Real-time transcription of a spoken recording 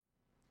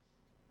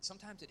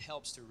sometimes it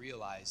helps to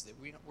realize that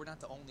we're not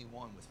the only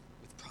one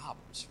with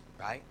problems,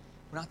 right?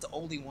 We're not the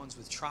only ones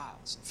with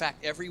trials. In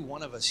fact, every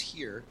one of us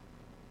here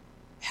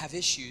have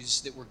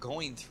issues that we're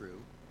going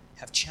through,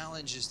 have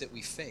challenges that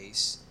we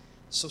face.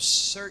 So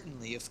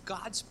certainly, if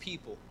God's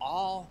people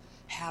all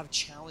have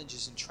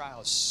challenges and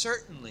trials,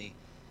 certainly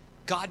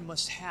God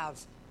must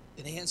have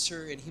an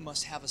answer, and he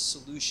must have a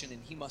solution,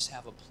 and he must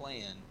have a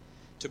plan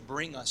to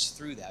bring us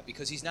through that,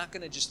 because he's not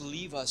going to just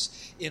leave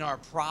us in our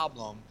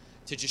problem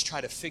to just try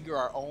to figure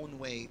our own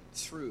way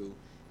through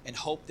and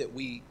hope that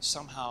we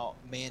somehow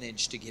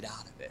manage to get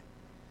out of it.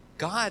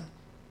 God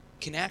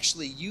can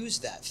actually use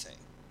that thing.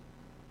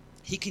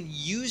 He can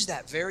use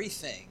that very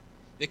thing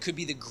that could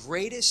be the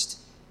greatest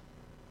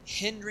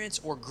hindrance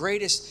or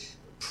greatest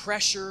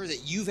pressure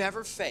that you've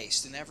ever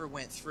faced and ever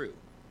went through.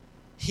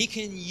 He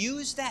can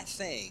use that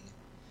thing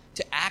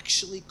to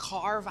actually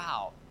carve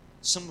out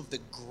some of the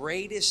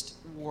greatest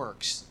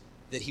works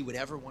that he would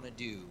ever want to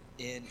do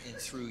in and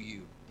through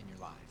you in your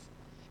life.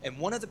 And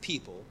one of the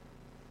people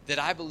that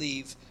I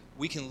believe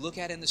we can look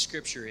at in the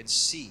scripture and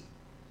see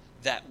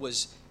that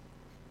was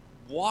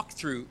walked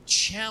through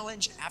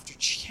challenge after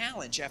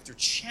challenge after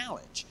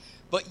challenge,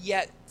 but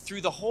yet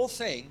through the whole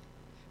thing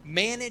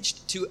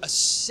managed to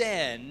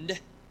ascend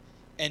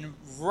and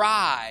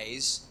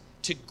rise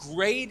to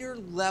greater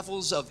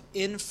levels of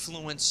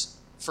influence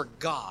for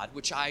God,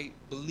 which I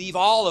believe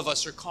all of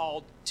us are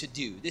called to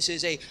do. This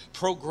is a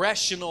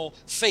progressional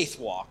faith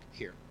walk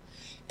here.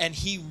 And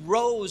he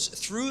rose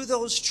through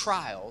those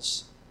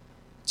trials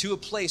to a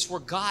place where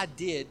God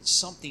did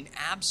something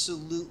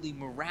absolutely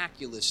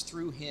miraculous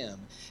through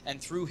him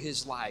and through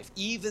his life,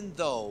 even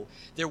though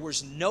there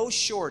was no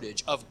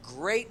shortage of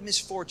great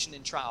misfortune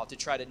and trial to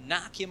try to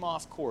knock him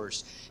off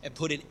course and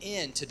put an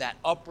end to that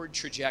upward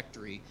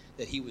trajectory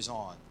that he was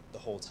on the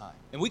whole time.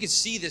 And we can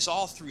see this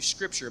all through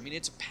Scripture. I mean,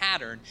 it's a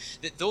pattern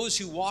that those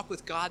who walk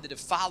with God, that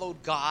have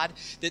followed God,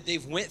 that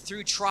they've went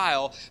through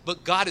trial,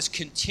 but God has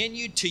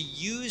continued to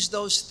use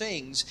those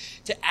things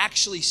to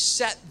actually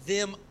set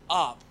them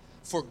up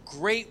for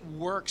great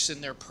works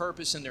in their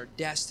purpose and their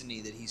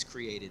destiny that he's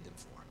created them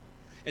for.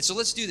 And so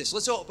let's do this.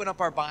 Let's open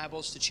up our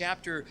Bibles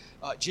to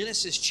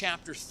Genesis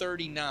chapter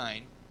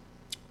 39.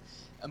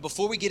 And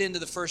before we get into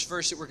the first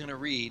verse that we're going to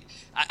read,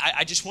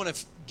 I just want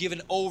to give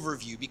an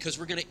overview, because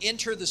we're going to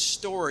enter the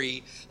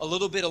story a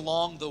little bit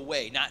along the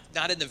way,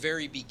 not in the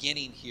very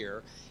beginning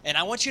here. And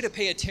I want you to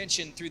pay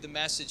attention through the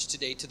message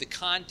today to the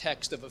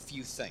context of a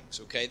few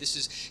things, okay? This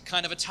is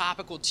kind of a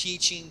topical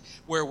teaching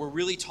where we're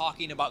really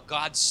talking about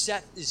God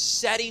is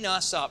setting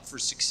us up for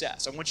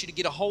success. I want you to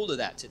get a hold of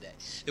that today.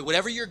 That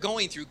whatever you're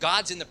going through,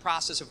 God's in the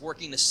process of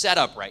working a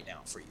setup right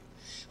now for you.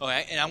 All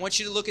right, and I want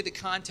you to look at the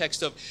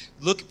context of,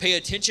 pay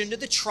attention to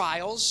the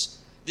trials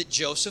that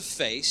Joseph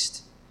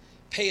faced.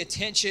 Pay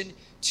attention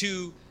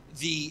to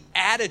the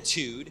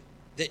attitude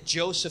that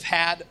Joseph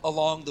had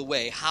along the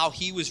way, how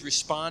he was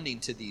responding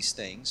to these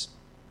things.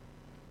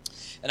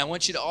 And I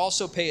want you to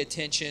also pay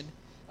attention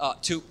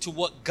to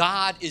what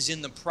God is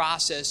in the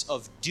process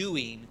of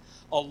doing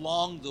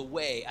along the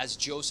way as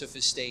Joseph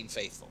is staying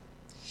faithful.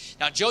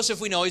 Now,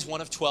 Joseph, we know, he's one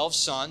of 12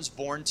 sons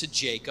born to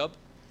Jacob.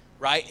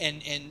 Right?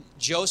 And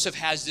Joseph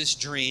has this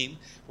dream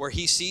where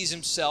he sees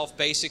himself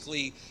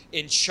basically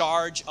in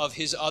charge of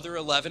his other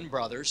 11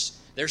 brothers.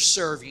 They're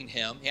serving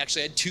him. He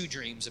actually had 2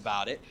 dreams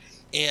about it.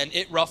 And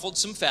it ruffled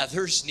some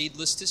feathers,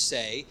 needless to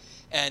say.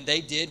 And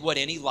they did what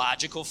any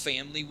logical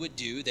family would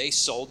do. They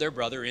sold their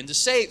brother into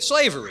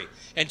slavery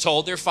and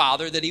told their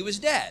father that he was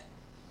dead.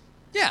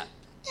 Yeah.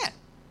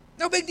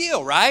 No big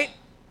deal, right?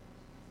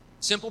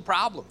 Simple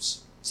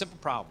problems.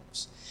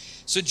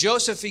 So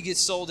Joseph, he gets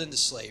sold into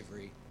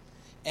slavery.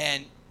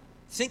 And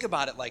think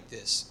about it like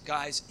this,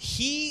 guys.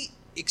 He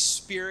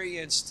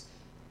experienced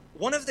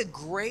one of the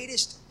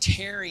greatest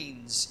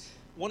tearings,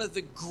 one of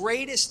the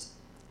greatest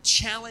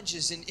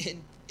challenges and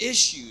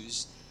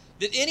issues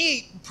that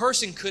any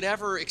person could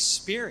ever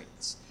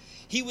experience.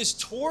 He was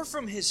torn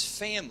from his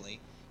family.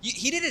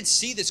 He didn't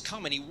see this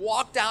coming. He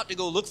walked out to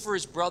go look for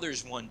his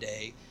brothers one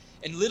day,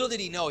 and little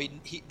did he know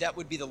that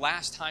would be the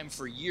last time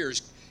for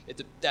years.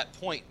 At that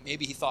point,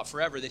 maybe he thought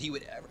forever, that he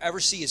would ever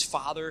see his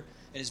father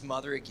and his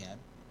mother again.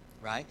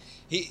 Right?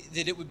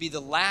 That it would be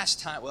the last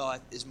time, well,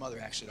 his mother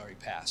actually had already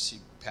passed. She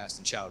passed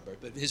in childbirth.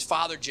 But his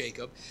father,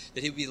 Jacob,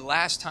 that it would be the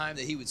last time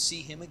that he would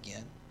see him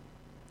again.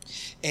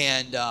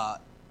 And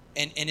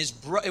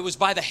it was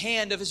by the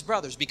hand of his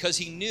brothers, because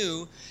he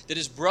knew that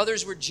his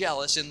brothers were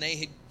jealous and they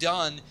had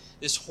done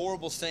this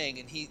horrible thing,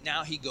 and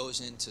now he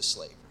goes into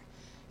slavery.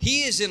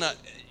 He is in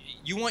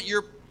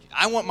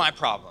I want my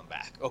problem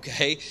back,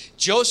 okay?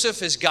 Joseph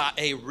has got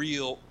a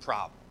real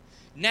problem.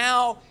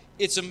 Now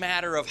it's a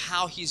matter of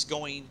how he's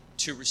going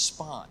to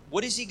respond.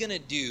 What is he going to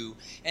do?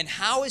 And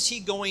how is he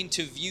going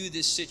to view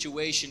this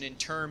situation in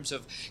terms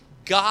of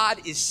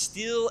God is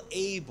still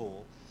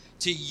able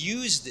to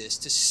use this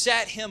to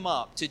set him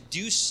up to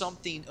do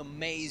something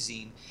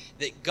amazing,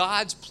 that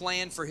God's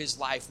plan for his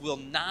life will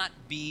not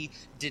be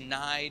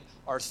denied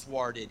or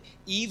thwarted,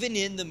 even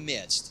in the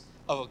midst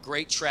of a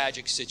great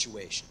tragic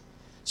situation.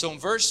 So in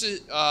verse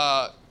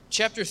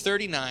chapter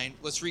 39,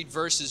 let's read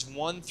verses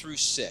 1 through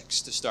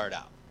 6 to start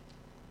out.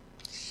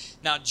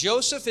 Now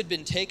Joseph had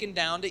been taken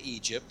down to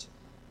Egypt,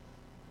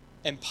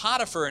 and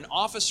Potiphar, an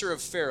officer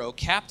of Pharaoh,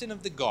 captain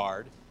of the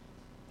guard,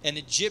 an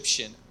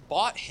Egyptian,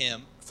 bought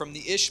him from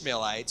the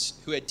Ishmaelites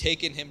who had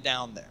taken him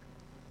down there.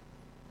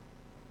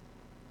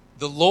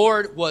 The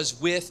Lord was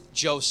with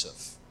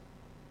Joseph.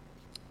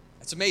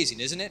 That's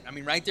amazing, isn't it? I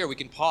mean, right there we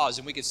can pause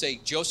and we can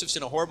say, Joseph's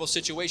in a horrible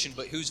situation,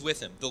 but who's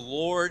with him? The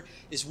Lord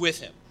is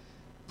with him.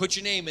 Put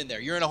your name in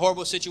there. You're in a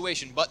horrible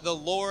situation, but the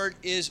Lord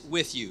is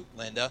with you,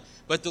 Linda.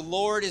 But the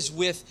Lord is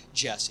with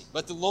Jesse.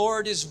 But the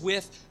Lord is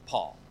with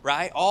Paul,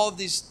 right? All of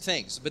these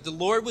things. But the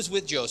Lord was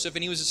with Joseph,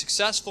 and he was a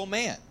successful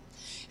man.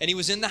 And he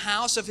was in the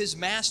house of his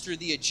master,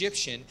 the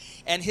Egyptian,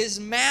 and his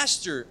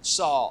master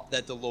saw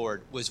that the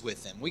Lord was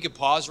with him. We could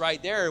pause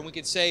right there and we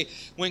could say,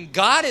 when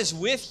God is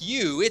with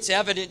you, it's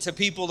evident to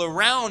people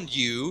around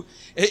you,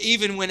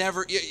 even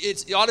whenever,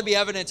 it ought to be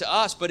evident to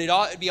us, but it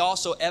ought to be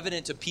also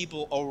evident to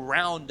people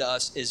around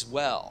us as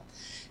well.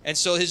 And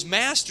so his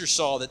master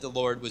saw that the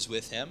Lord was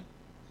with him,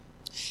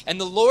 and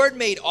the Lord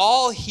made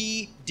all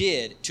he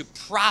did to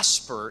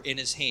prosper in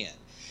his hand.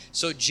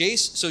 So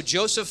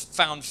Joseph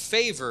found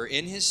favor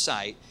in his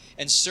sight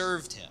and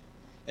served him.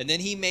 And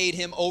then he made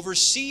him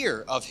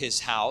overseer of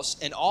his house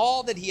and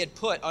all that he had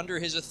put under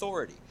his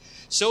authority.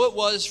 So it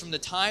was from the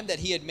time that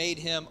he had made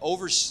him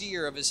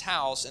overseer of his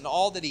house and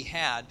all that he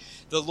had,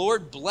 the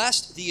Lord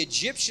blessed the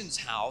Egyptian's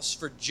house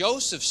for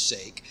Joseph's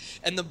sake,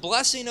 and the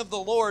blessing of the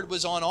Lord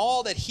was on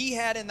all that he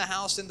had in the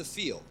house and the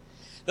field.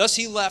 Thus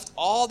he left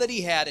all that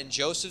he had in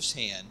Joseph's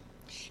hand,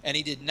 and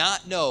he did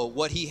not know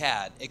what he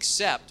had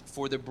except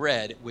for the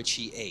bread which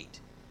he ate.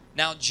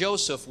 Now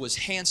Joseph was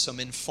handsome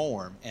in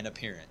form and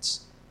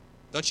appearance.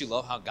 Don't you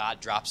love how God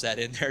drops that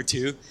in there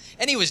too?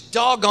 And he was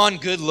doggone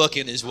good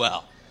looking as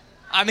well.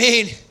 I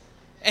mean,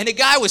 and the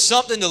guy was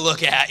something to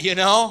look at, you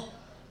know?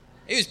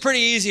 He was pretty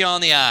easy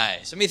on the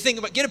eyes. I mean,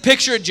 get a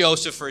picture of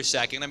Joseph for a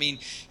second. I mean,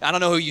 I don't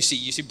know who you see.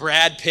 You see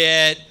Brad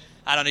Pitt.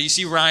 I don't know. You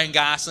see Ryan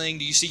Gosling.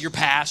 Do you see your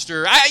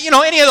pastor?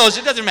 Any of those.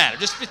 It doesn't matter.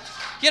 Just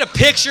get a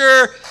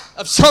picture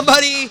of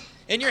somebody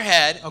in your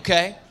head,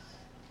 okay?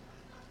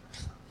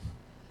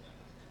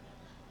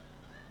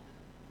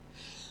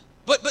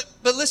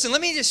 But listen,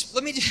 let me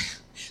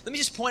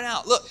just point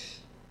out. Look,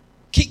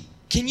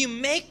 can you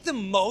make the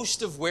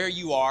most of where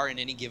you are in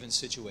any given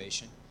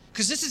situation?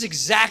 Because this is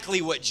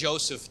exactly what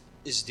Joseph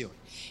is doing.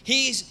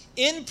 He's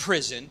in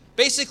prison,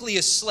 basically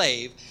a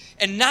slave,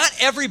 and not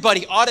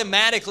everybody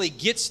automatically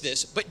gets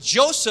this, but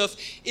Joseph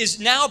is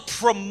now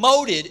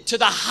promoted to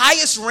the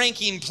highest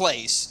ranking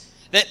place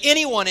that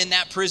anyone in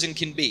that prison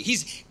can be.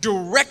 He's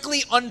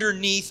directly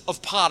underneath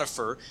of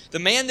Potiphar, the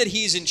man that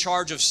he's in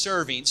charge of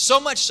serving, so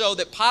much so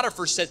that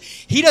Potiphar says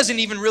he doesn't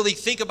even really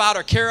think about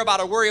or care about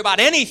or worry about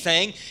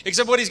anything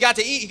except what he's got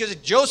to eat, because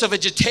Joseph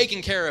had just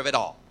taken care of it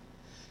all.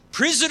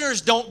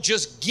 Prisoners don't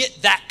just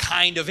get that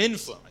kind of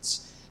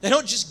influence. They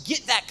don't just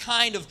get that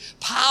kind of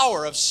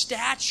power, of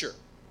stature.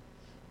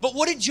 But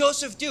what did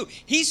Joseph do?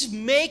 He's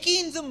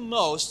making the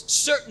most,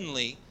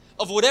 certainly,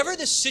 of whatever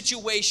the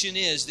situation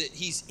is that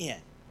he's in.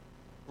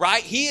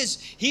 Right? He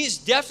is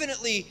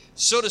definitely,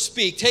 so to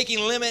speak, taking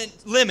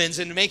lemons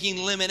and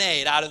making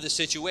lemonade out of the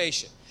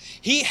situation.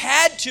 He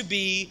had to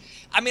be,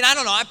 I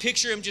don't know, I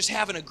picture him just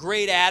having a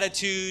great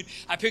attitude.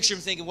 I picture him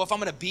thinking, well, if I'm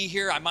going to be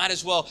here, I might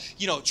as well,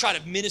 try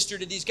to minister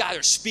to these guys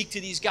or speak to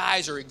these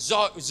guys or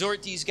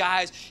exhort these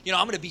guys. I'm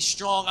going to be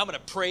strong. I'm going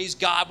to praise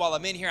God while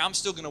I'm in here. I'm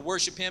still going to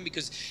worship him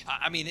because,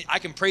 I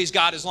can praise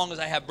God as long as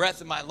I have breath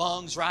in my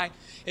lungs, right?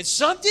 And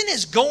something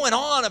is going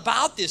on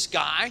about this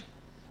guy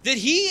that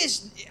he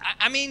is,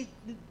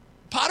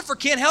 Potiphar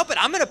can't help it.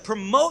 I'm going to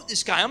promote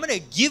this guy. I'm going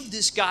to give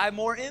this guy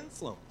more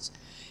influence.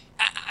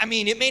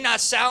 It may not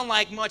sound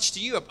like much to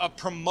you. A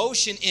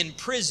promotion in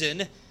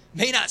prison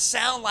may not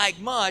sound like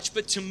much,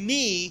 but to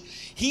me,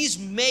 he's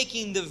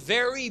making the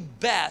very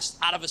best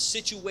out of a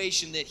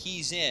situation that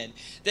he's in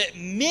that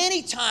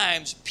many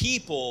times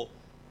people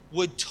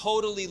would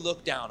totally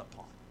look down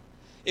upon.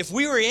 If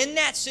we were in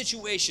that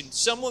situation,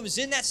 someone was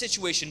in that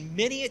situation,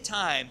 many a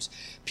times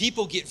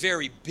people get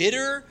very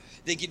bitter,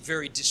 they get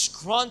very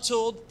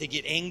disgruntled, they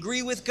get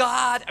angry with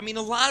God. A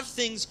lot of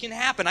things can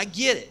happen. I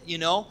get it,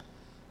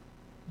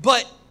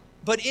 But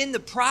in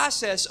the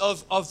process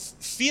of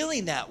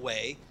feeling that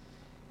way,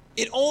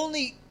 it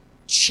only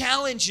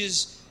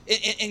challenges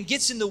and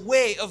gets in the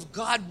way of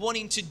God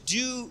wanting to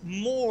do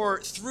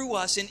more through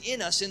us and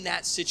in us in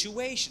that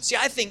situation. See,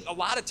 I think a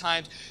lot of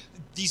times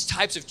these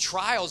types of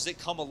trials that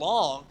come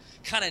along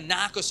kind of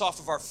knock us off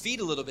of our feet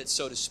a little bit,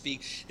 so to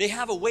speak. They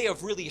have a way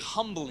of really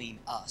humbling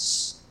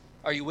us.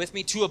 Are you with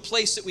me? To a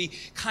place that we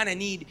kind of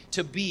need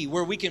to be,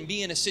 where we can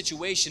be in a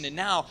situation, and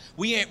now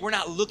we're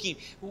not looking,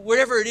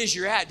 wherever it is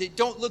you're at,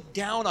 don't look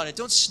down on it.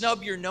 Don't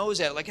snub your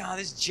nose at it like,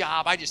 this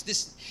job,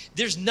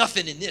 there's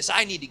nothing in this.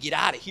 I need to get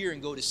out of here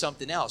and go to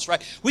something else,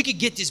 right? We could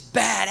get this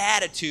bad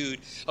attitude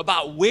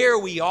about where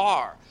we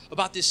are,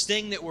 about this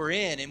thing that we're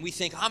in, and we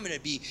think,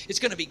 it's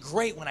going to be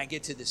great when I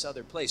get to this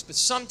other place. But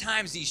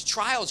sometimes these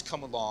trials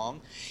come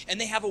along, and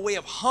they have a way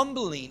of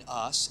humbling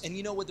us. And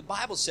you know what the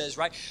Bible says,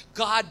 right?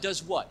 God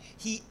does what?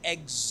 He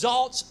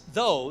exalts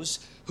those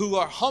who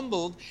are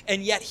humbled,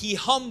 and yet he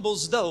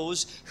humbles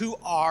those who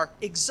are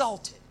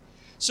exalted.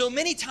 So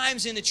many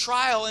times in a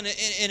trial, in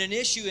an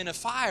issue, in a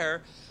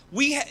fire,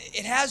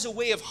 it has a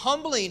way of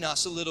humbling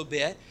us a little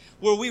bit,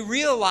 where we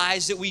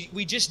realize that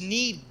we just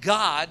need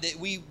God, that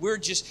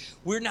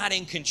we're not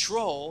in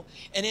control.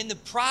 And in the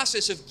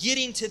process of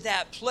getting to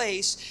that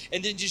place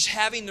and then just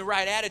having the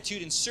right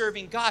attitude and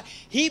serving God,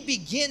 he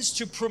begins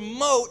to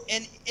promote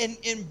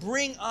and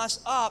bring us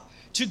up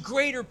to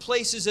greater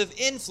places of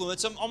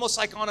influence, almost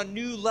like on a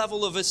new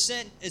level of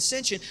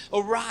ascension,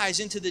 arise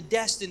into the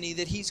destiny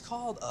that he's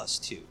called us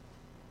to.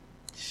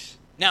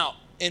 Now,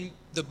 in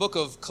the book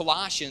of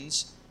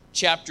Colossians,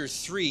 chapter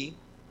 3,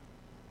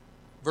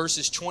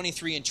 verses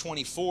 23 and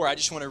 24, I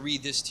just want to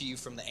read this to you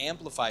from the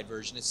Amplified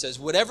Version. It says,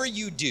 "Whatever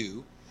you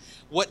do,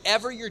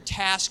 whatever your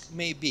task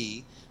may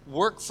be,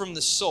 work from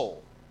the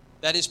soul.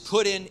 That is,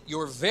 put in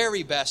your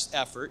very best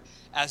effort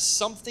as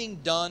something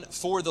done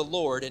for the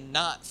Lord and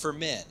not for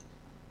men,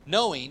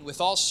 knowing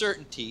with all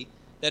certainty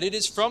that it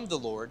is from the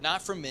Lord,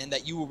 not from men,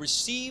 that you will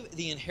receive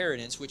the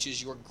inheritance, which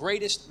is your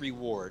greatest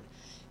reward,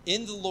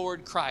 in the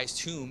Lord Christ,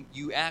 whom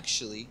you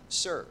actually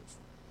serve."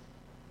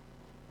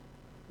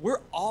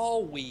 We're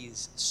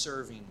always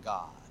serving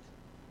God,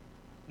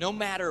 no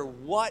matter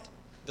what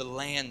the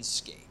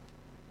landscape,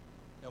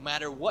 no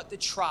matter what the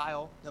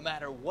trial, no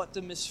matter what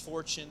the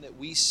misfortune that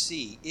we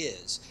see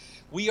is.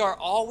 We are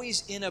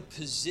always in a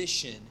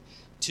position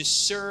to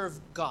serve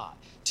God,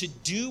 to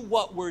do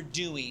what we're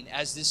doing,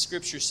 as this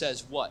scripture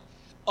says, what?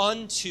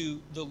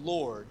 Unto the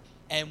Lord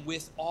and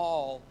with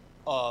all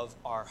of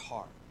our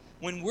heart.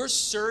 When we're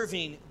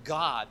serving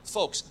God,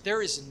 folks,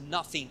 there is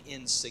nothing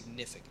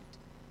insignificant.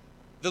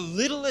 The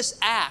littlest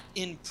act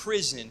in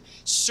prison,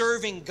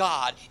 serving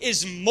God,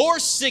 is more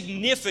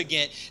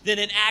significant than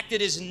an act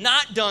that is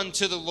not done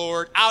to the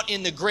Lord out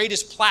in the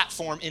greatest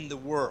platform in the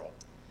world.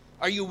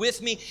 Are you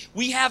with me?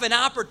 We have an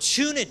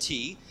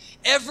opportunity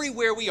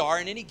everywhere we are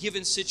in any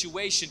given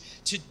situation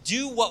to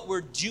do what we're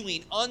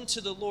doing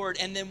unto the Lord,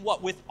 and then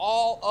what? With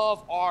all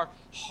of our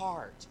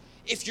heart.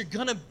 If you're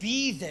going to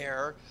be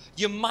there,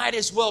 you might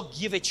as well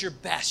give it your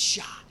best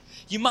shot.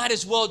 You might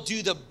as well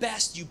do the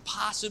best you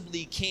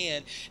possibly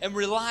can and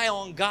rely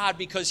on God,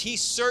 because he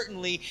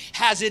certainly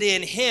has it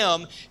in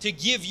him to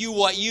give you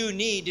what you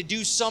need to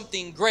do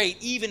something great,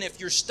 even if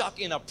you're stuck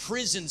in a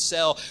prison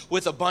cell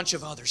with a bunch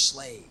of other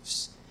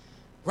slaves.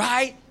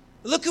 Right?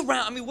 Look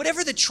around. I mean,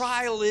 whatever the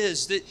trial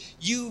is that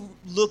you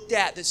looked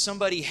at that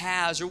somebody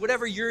has, or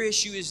whatever your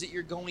issue is that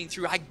you're going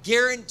through, I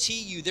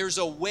guarantee you there's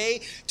a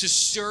way to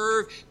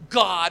serve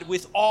God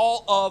with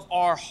all of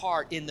our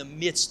heart in the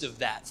midst of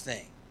that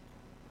thing.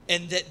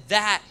 And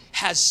that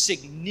has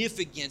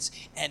significance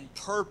and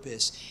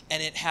purpose,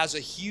 and it has a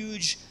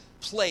huge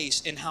place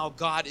in how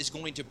God is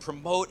going to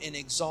promote and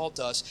exalt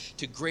us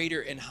to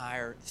greater and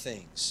higher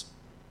things.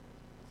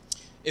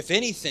 If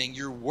anything,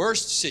 your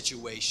worst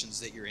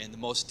situations that you're in, the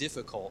most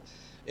difficult,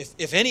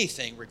 if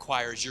anything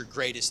requires your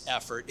greatest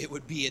effort, it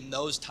would be in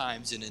those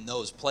times and in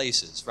those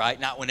places, right?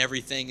 Not when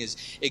everything is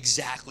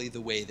exactly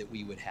the way that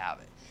we would have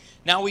it.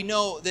 Now we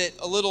know that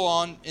a little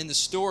on in the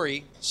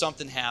story,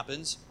 something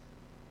happens.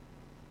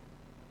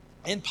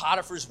 And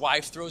Potiphar's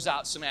wife throws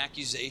out some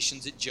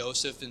accusations at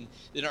Joseph and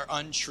that are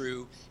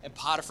untrue. And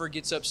Potiphar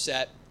gets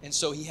upset. And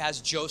so he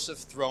has Joseph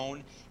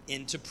thrown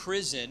into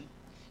prison.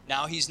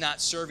 Now he's not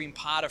serving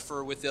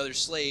Potiphar with the other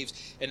slaves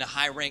in a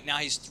high rank. Now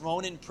he's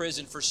thrown in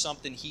prison for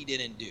something he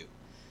didn't do.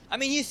 I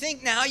mean, you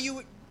think now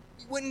you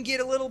wouldn't get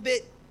a little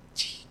bit,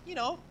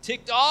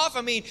 ticked off?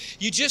 I mean,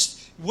 you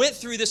just went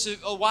through this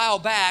a while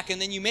back,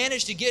 and then you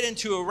managed to get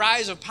into a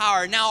rise of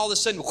power. And now all of a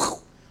sudden,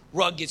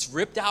 rug gets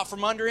ripped out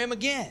from under him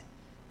again.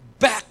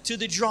 Back to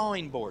the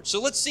drawing board.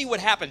 So let's see what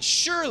happens.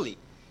 Surely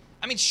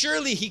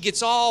he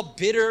gets all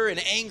bitter and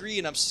angry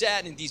and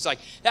upset, and he's like,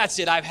 that's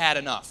it, I've had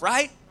enough,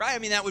 right? I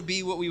mean, that would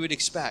be what we would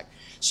expect.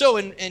 So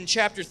in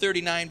chapter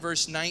 39,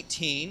 verse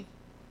 19,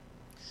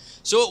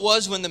 "So it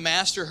was when the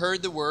master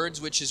heard the words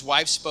which his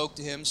wife spoke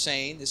to him,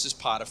 saying," this is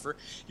Potiphar,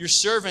 "Your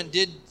servant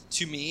did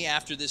to me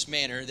after this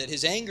manner, that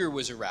his anger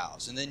was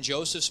aroused. And then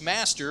Joseph's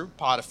master,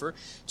 Potiphar,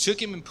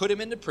 took him and put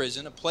him into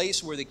prison, a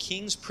place where the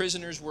king's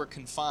prisoners were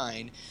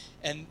confined,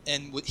 and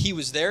he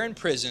was there in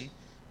prison.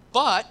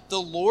 But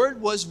the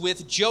Lord was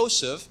with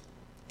Joseph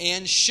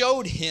and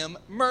showed him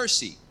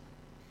mercy.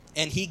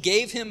 And he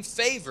gave him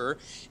favor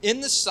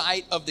in the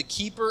sight of the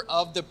keeper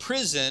of the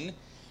prison.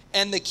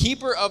 And the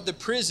keeper of the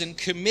prison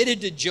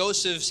committed to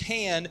Joseph's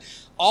hand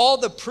all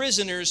the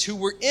prisoners who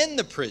were in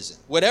the prison.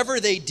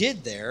 Whatever they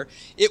did there,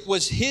 it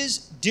was his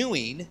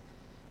doing.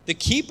 The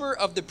keeper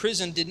of the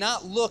prison did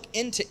not look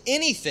into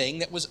anything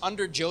that was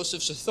under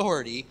Joseph's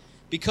authority,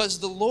 because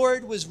the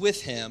Lord was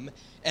with him,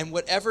 and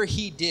whatever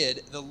he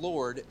did, the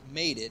Lord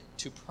made it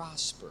to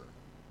prosper."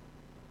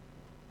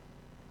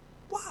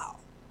 Wow.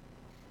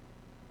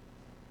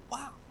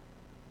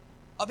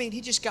 I mean,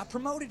 he just got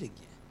promoted again.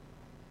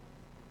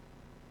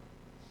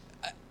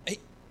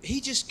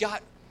 He just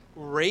got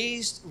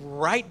raised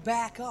right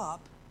back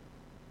up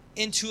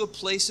into a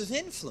place of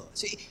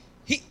influence.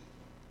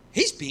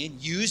 He's being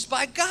used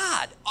by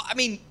God. I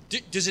mean,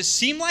 does it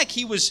seem like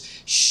he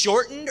was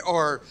shortened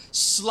or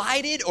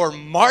slighted or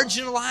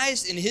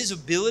marginalized in his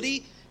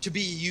ability to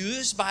be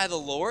used by the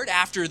Lord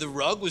after the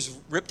rug was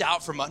ripped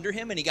out from under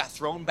him and he got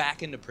thrown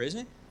back into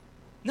prison?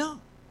 No.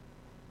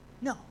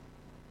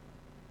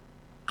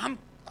 I'm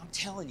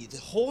telling you, the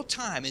whole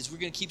time, as we're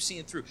going to keep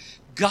seeing through,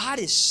 God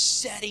is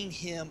setting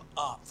him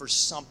up for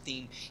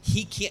something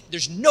he can't.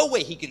 There's no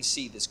way he can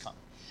see this coming.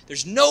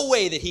 There's no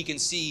way that he can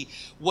see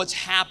what's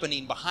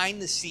happening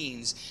behind the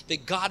scenes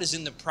that God is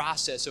in the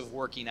process of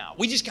working out.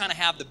 We just kind of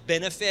have the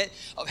benefit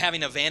of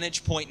having a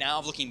vantage point now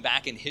of looking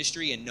back in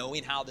history and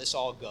knowing how this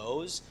all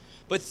goes.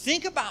 But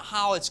think about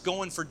how it's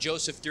going for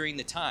Joseph during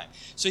the time.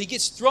 So he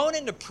gets thrown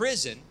into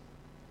prison.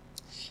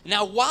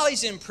 Now, while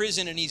he's in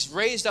prison and he's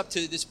raised up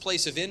to this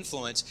place of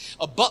influence,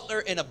 a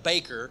butler and a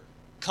baker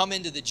come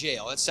into the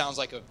jail. That sounds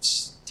like a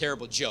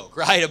terrible joke,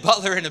 right? A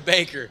butler and a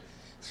baker.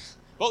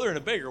 Butler and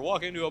a baker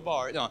walk into a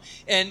bar. No.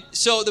 And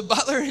so the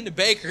butler and the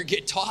baker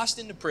get tossed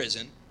into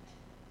prison.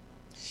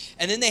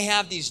 And then they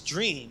have these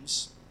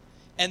dreams.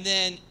 And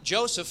then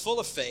Joseph, full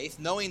of faith,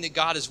 knowing that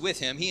God is with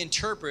him, he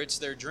interprets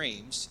their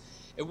dreams.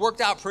 It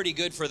worked out pretty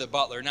good for the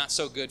butler, not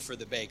so good for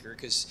the baker,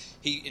 because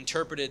he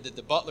interpreted that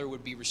the butler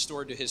would be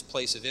restored to his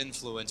place of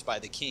influence by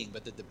the king,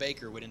 but that the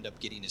baker would end up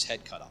getting his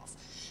head cut off.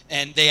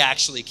 And they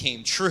actually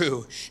came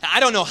true. Now,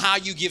 I don't know how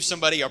you give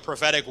somebody a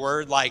prophetic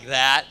word like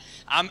that.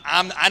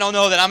 I don't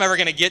know that I'm ever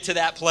going to get to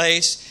that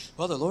place.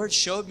 Well, the Lord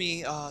showed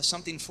me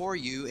something for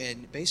you,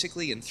 and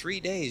basically in 3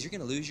 days you're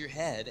going to lose your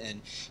head,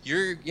 and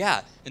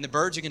and the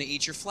birds are going to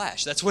eat your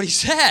flesh. That's what he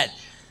said.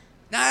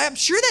 Now, I'm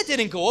sure that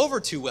didn't go over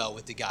too well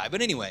with the guy,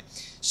 but anyway.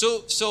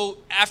 So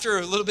after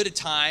a little bit of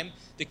time,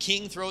 the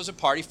king throws a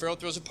party. Pharaoh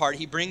throws a party.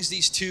 He brings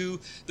these two,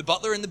 the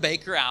butler and the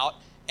baker, out,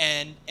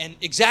 and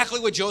exactly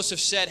what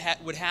Joseph said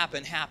would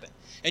happen happened.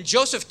 And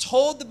Joseph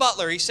told the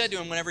butler, he said to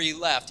him whenever he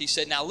left, he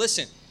said, now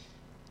listen,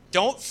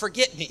 don't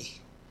forget me,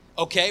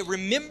 okay?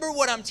 Remember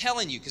what I'm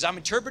telling you, because I'm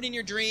interpreting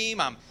your dream.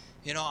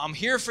 I'm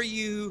here for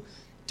you.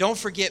 Don't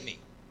forget me.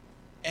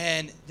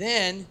 And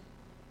then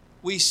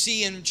we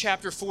see in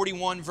chapter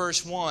 41,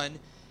 verse 1,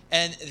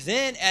 and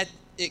then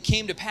it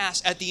came to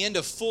pass at the end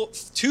of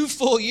 2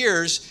 full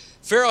years,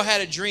 Pharaoh had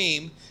a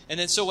dream. And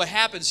then so what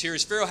happens here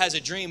is Pharaoh has a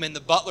dream, and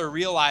the butler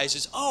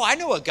realizes, oh, I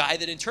know a guy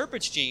that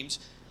interprets dreams.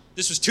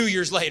 This was 2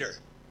 years later.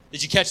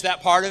 Did you catch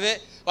that part of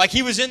it? Like,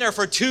 he was in there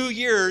for 2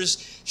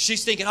 years.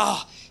 She's thinking,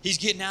 oh, he's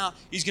getting out.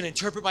 He's going to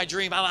interpret my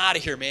dream. I'm out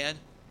of here, man.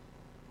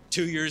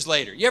 2 years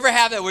later. You ever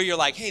have that where you're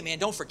like, hey, man,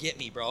 don't forget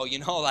me, bro? You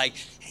know, like,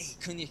 hey,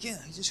 couldn't you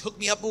just hook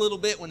me up a little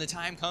bit when the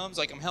time comes?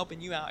 Like, I'm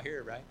helping you out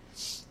here, right?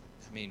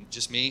 I mean,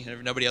 just me.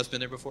 Nobody else been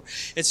there before?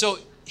 And so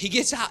he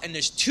gets out, and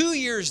there's 2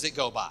 years that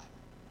go by.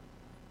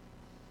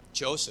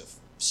 Joseph,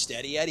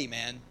 steady Eddie,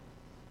 man.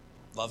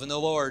 Loving the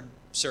Lord,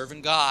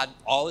 serving God,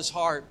 all his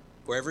heart.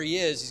 Wherever he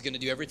is, he's going to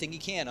do everything he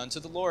can unto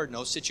the Lord.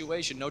 No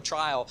situation, no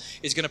trial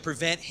is going to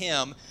prevent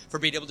him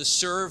from being able to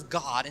serve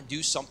God and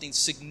do something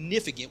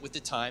significant with the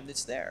time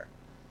that's there.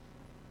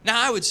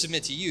 Now, I would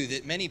submit to you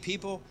that many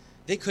people,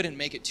 they couldn't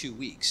make it 2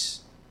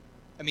 weeks.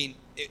 I mean,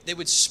 they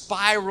would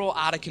spiral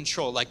out of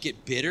control, like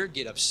get bitter,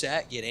 get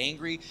upset, get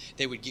angry.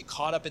 They would get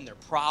caught up in their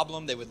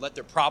problem. They would let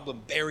their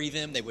problem bury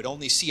them. They would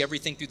only see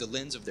everything through the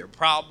lens of their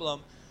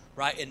problem,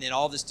 right? And then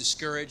all this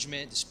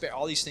discouragement, despair,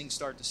 all these things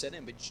start to set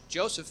in. But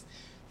Joseph,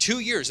 2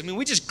 years. I mean,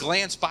 we just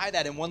glance by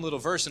that in one little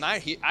verse, and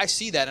I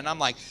see that, and I'm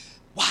like,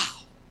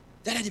 wow,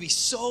 that had to be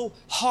so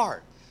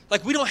hard.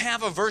 Like, we don't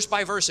have a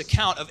verse-by-verse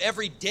account of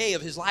every day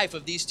of his life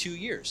of these 2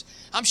 years.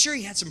 I'm sure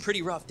he had some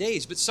pretty rough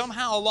days, but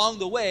somehow along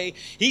the way,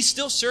 he's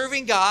still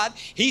serving God.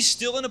 He's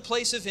still in a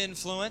place of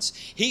influence.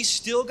 He's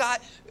still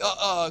got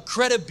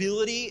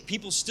credibility.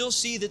 People still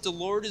see that the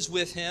Lord is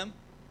with him.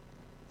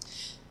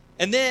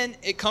 And then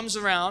it comes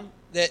around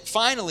that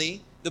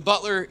finally the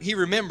butler, he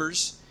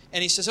remembers,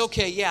 and he says,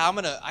 okay, yeah,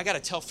 I got to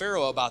tell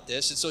Pharaoh about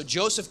this. And so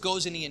Joseph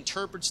goes and he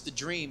interprets the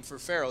dream for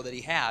Pharaoh that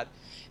he had,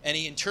 and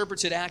he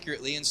interprets it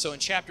accurately. And so in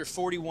chapter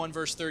 41,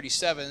 verse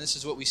 37, this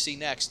is what we see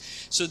next.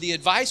 So the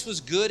advice was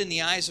good in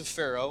the eyes of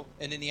Pharaoh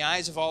and in the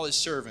eyes of all his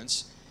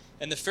servants.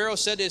 And the Pharaoh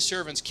said to his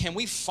servants, can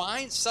we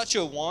find such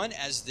a one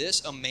as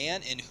this, a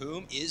man in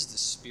whom is the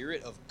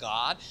Spirit of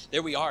God?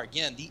 There we are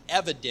again, the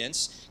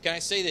evidence. Can I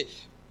say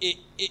that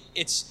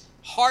it's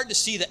hard to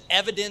see the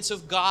evidence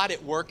of God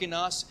at work in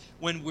us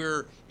when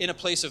we're in a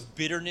place of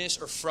bitterness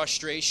or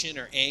frustration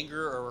or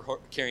anger or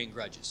carrying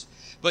grudges.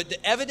 But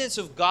the evidence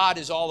of God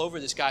is all over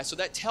this guy. So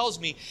that tells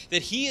me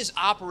that he is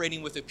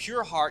operating with a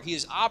pure heart. He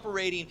is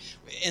operating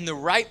in the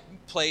right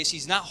place.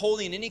 He's not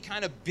holding any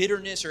kind of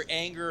bitterness or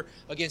anger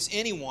against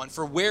anyone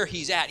for where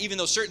he's at, even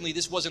though certainly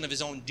this wasn't of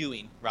his own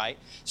doing, right?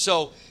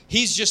 So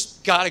he's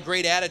just got a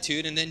great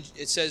attitude. And then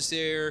it says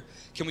there,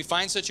 can we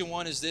find such a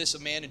one as this, a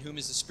man in whom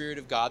is the Spirit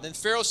of God? Then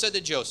Pharaoh said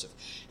to Joseph,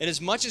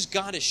 inasmuch as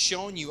God has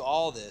shown you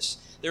all this,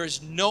 there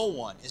is no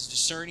one as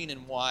discerning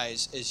and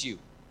wise as you.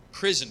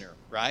 Prisoner,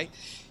 right?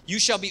 You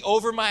shall be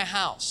over my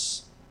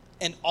house,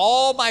 and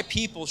all my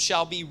people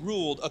shall be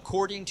ruled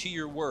according to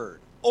your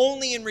word.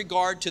 Only in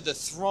regard to the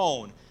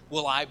throne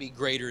will I be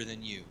greater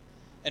than you.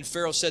 And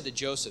Pharaoh said to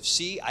Joseph,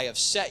 see, I have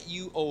set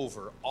you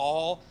over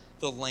all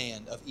the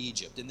land of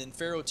Egypt. And then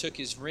Pharaoh took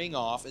his ring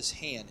off his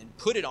hand and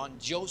put it on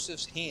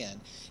Joseph's hand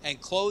and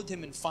clothed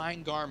him in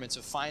fine garments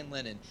of fine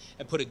linen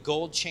and put a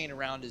gold chain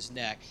around his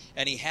neck.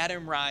 And he had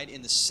him ride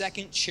in the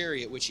second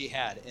chariot which he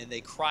had. And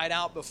they cried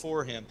out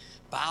before him,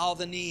 bow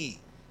the knee.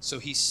 So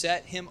he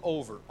set him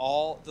over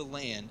all the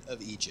land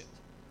of Egypt.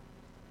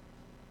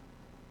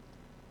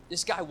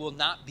 This guy will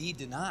not be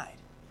denied.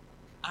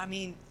 I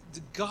mean,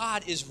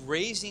 God is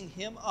raising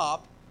him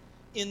up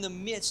in the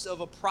midst of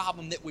a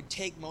problem that would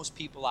take most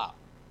people out.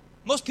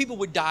 Most people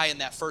would die in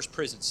that first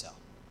prison cell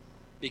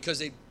because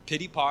they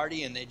pity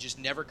party and they just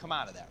never come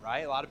out of that,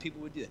 right? A lot of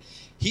people would do that.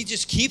 He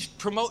just keeps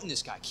promoting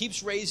this guy,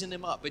 keeps raising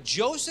him up. But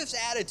Joseph's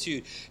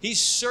attitude, he's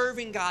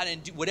serving God,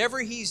 and whatever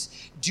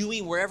he's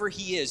doing, wherever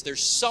he is,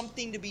 there's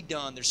something to be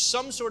done. There's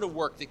some sort of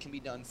work that can be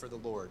done for the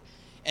Lord.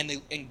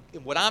 And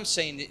what I'm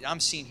saying, I'm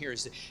seeing here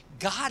is that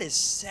God is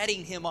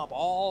setting him up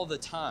all the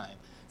time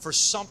for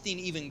something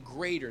even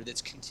greater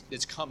that's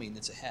coming,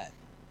 that's ahead.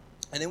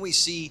 And then we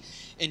see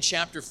in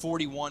chapter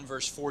 41,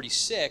 verse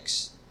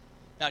 46,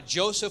 now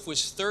Joseph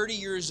was 30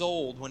 years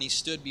old when he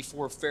stood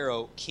before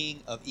Pharaoh,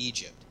 king of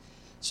Egypt.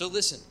 So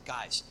listen,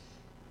 guys,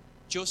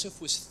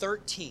 Joseph was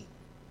 13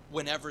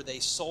 whenever they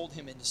sold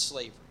him into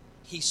slavery.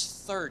 He's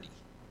 30.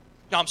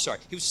 No, I'm sorry,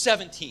 he was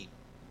 17.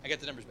 I got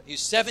the numbers back. He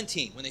was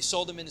 17 when they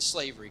sold him into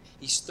slavery.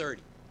 He's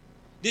 30.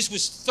 This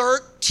was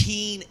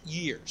 13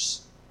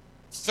 years.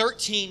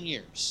 13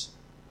 years.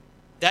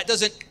 That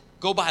doesn't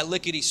go by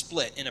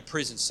lickety-split in a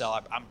prison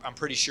cell. I'm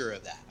pretty sure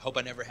of that. I hope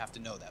I never have to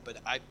know that. But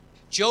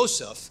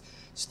Joseph,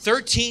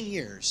 13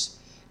 years,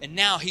 and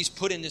now he's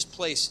put in this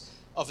place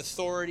of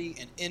authority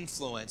and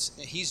influence.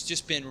 And he's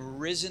just been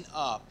risen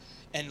up.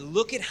 And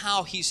look at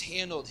how he's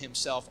handled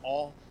himself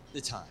all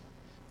the time.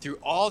 Through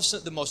all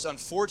of the most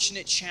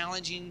unfortunate,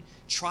 challenging,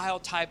 trial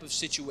type of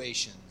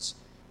situations.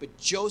 But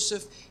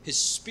Joseph, his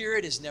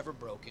spirit is never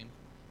broken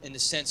in the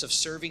sense of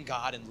serving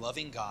God and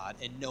loving God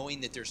and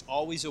knowing that there's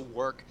always a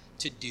work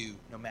to do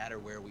no matter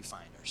where we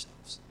find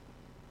ourselves.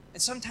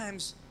 And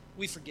sometimes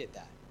we forget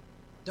that,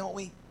 don't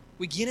we?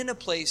 We get in a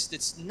place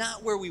that's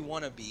not where we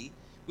want to be.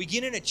 We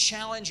get in a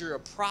challenge or a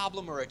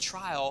problem or a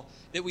trial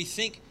that we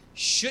think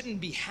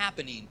shouldn't be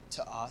happening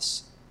to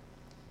us.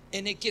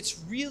 And it gets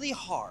really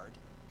hard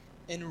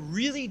and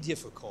really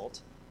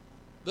difficult,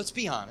 let's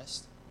be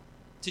honest,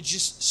 to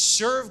just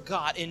serve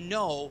God and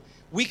know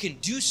we can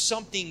do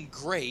something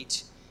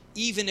great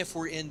even if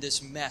we're in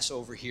this mess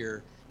over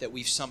here that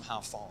we've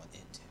somehow fallen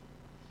into.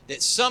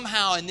 That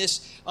somehow in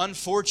this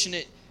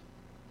unfortunate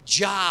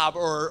job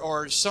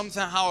or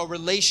somehow a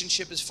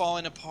relationship is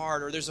falling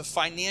apart or there's a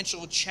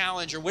financial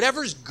challenge or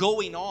whatever's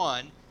going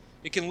on,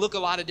 it can look a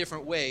lot of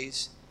different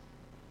ways.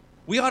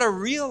 We ought to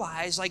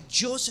realize, like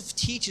Joseph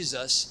teaches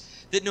us,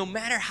 that no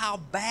matter how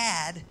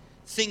bad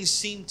things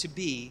seem to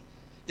be,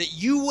 that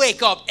you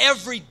wake up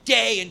every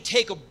day and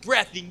take a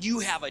breath and you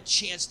have a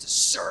chance to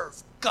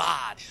serve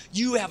God.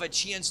 You have a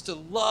chance to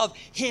love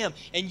Him,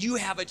 and you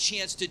have a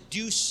chance to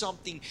do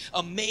something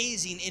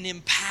amazing and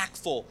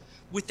impactful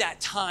with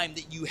that time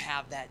that you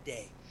have that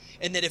day.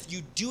 And that if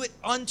you do it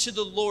unto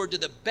the Lord to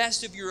the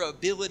best of your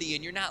ability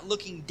and you're not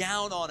looking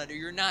down on it or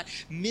you're not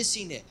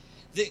missing it,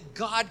 that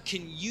God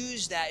can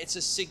use that. It's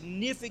a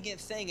significant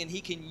thing, and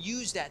He can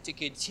use that to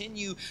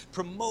continue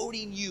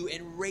promoting you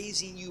and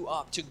raising you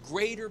up to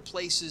greater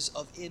places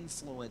of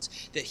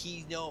influence that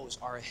He knows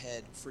are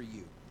ahead for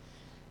you.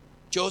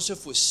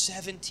 Joseph was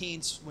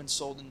 17 when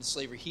sold into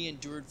slavery. He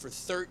endured for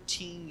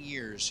 13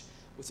 years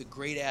with a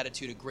great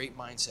attitude, a great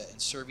mindset,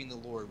 and serving the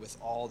Lord with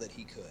all that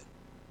he could.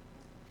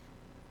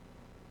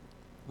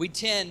 We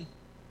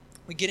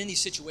get in these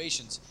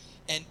situations,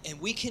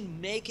 and we can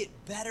make it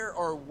better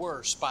or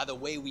worse by the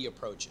way we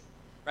approach it.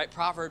 Right?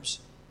 Proverbs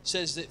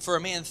says that for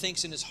a man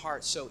thinks in his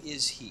heart, so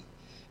is he.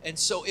 And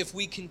so if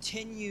we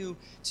continue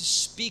to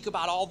speak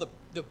about all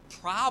the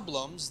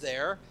problems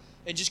there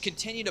and just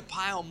continue to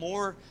pile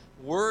more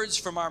words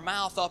from our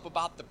mouth up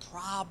about the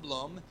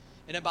problem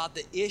and about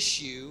the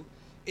issue,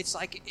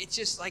 it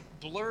just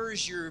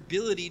blurs your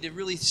ability to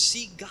really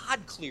see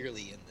God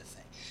clearly in the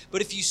thing.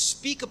 But if you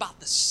speak about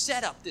the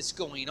setup that's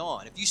going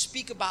on, if you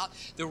speak about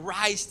the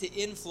rise to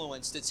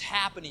influence that's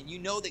happening, you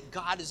know that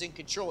God is in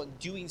control and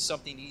doing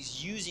something,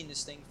 He's using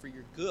this thing for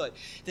your good,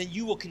 then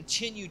you will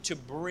continue to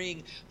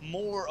bring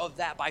more of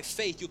that by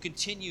faith. You'll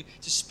continue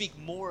to speak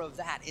more of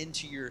that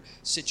into your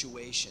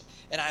situation.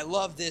 And I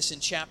love this in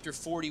chapter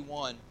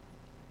 41,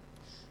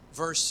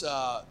 verse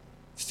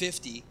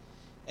 50.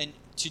 And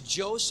to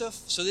Joseph,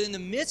 so that in the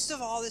midst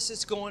of all this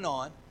that's going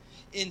on,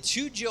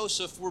 into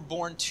Joseph were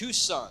born two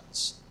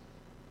sons.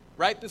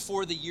 Right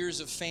before the years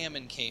of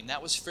famine came,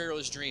 that was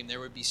Pharaoh's dream. There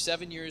would be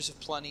 7 years of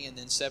plenty and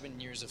then 7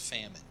 years of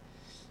famine.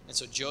 And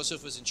so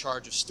Joseph was in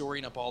charge of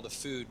storing up all the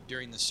food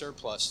during the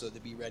surplus so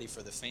they'd be ready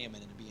for the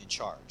famine and to be in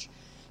charge.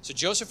 So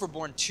Joseph were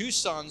born two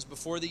sons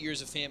before the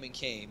years of famine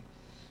came,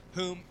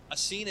 whom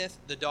Asenath,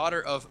 the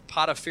daughter of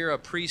Potiphera,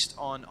 priest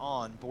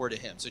on bore to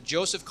him. So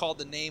Joseph called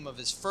the name of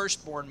his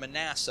firstborn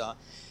Manasseh,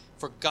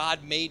 for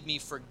God made me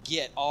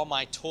forget all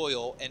my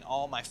toil and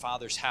all my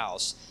father's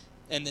house.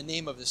 And the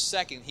name of the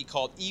second he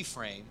called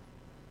Ephraim,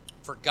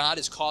 for God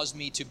has caused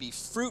me to be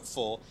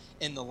fruitful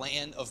in the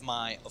land of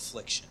my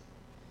affliction.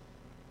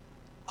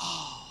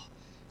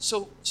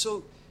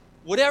 So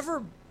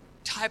whatever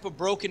type of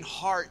broken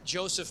heart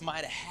Joseph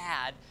might have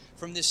had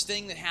from this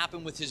thing that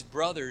happened with his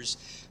brothers,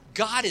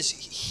 God has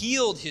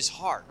healed his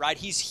heart, right?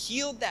 He's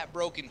healed that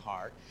broken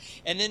heart.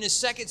 And then his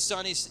second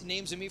son, he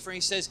names him Ephraim.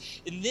 He says,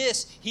 in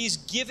this,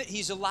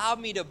 he's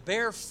allowed me to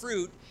bear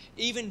fruit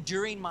even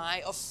during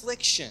my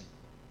affliction.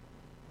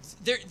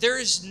 There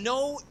is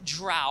no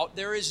drought,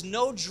 there is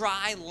no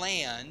dry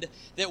land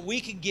that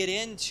we could get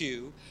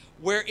into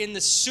where in the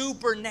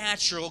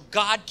supernatural,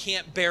 God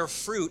can't bear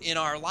fruit in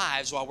our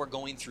lives while we're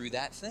going through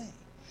that thing.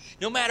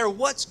 No matter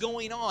what's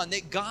going on,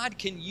 that God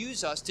can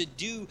use us to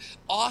do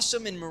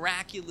awesome and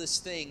miraculous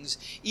things,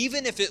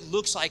 even if it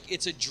looks like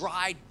it's a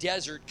dry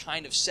desert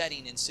kind of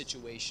setting and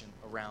situation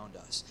around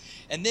us.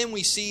 And then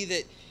we see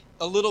that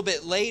a little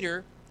bit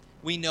later,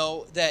 we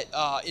know that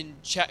in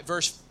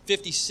verse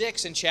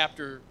 56 in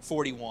chapter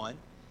 41,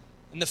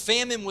 and the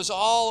famine was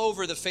all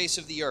over the face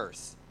of the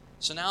earth.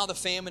 So now the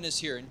famine is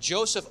here. And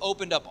Joseph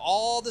opened up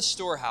all the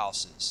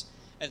storehouses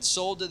and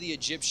sold to the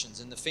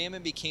Egyptians. And the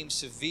famine became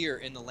severe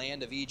in the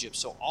land of Egypt.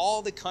 So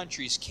all the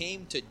countries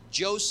came to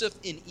Joseph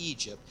in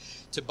Egypt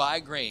to buy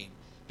grain,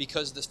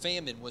 because the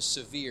famine was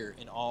severe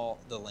in all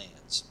the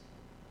lands.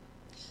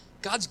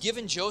 God's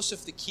given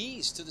Joseph the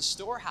keys to the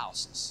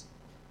storehouses.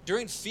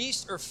 During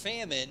feast or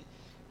famine,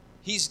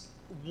 he's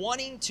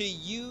wanting to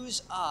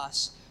use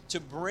us to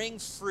bring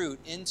fruit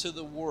into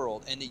the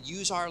world and to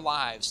use our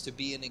lives to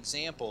be an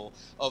example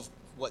of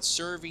what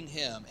serving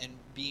him and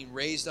being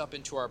raised up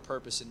into our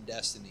purpose and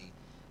destiny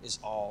is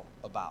all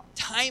about.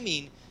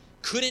 Timing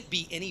couldn't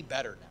be any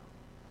better now.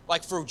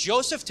 Like for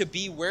Joseph to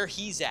be where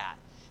he's at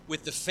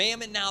with the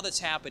famine now that's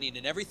happening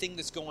and everything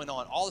that's going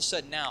on, all of a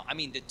sudden now,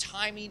 the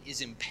timing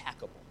is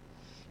impeccable.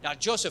 Now,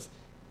 Joseph,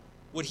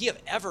 would he have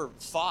ever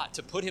thought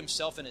to put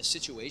himself in a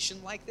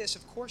situation like this?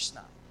 Of course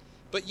not.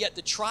 But yet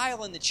the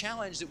trial and the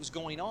challenge that was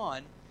going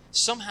on,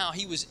 somehow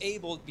he was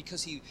able,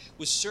 because he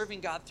was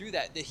serving God through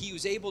that he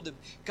was able to,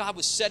 God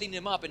was setting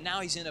him up, and now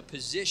he's in a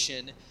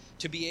position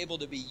to be able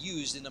to be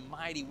used in a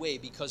mighty way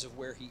because of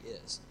where he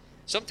is.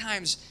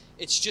 Sometimes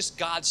it's just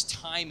God's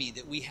timing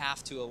that we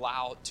have to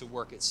allow to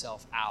work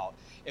itself out.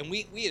 And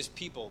we as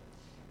people,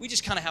 we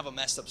just kind of have a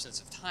messed up sense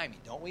of timing,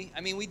 don't we?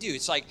 We do.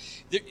 It's like,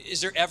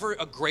 is there ever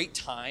a great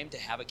time to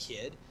have a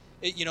kid?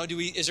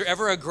 Is there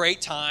ever a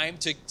great time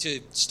to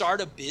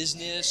start a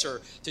business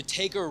or to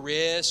take a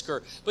risk?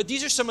 But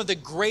these are some of the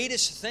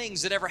greatest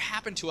things that ever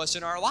happened to us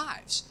in our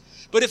lives.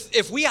 But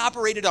if we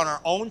operated on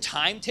our own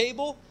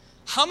timetable,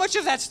 how much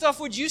of that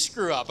stuff would you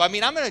screw up? I'm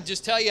going to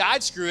just tell you,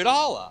 I'd screw it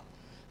all up.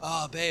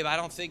 Oh, babe, I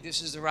don't think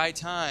this is the right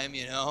time,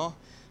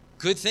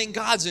 Good thing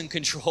God's in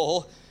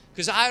control,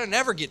 because I don't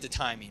ever get the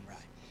timing right.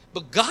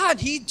 But God,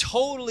 he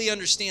totally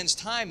understands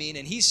timing,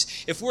 and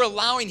if we're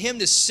allowing him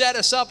to set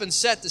us up and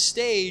set the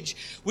stage,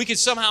 we could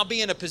somehow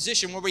be in a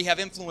position where we have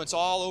influence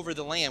all over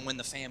the land when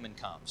the famine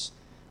comes.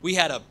 We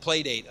had a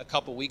play date a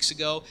couple weeks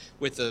ago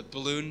with the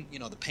balloon,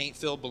 the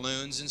paint-filled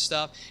balloons and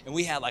stuff, and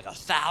we had like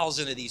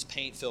 1,000 of these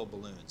paint-filled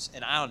balloons.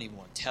 And I don't even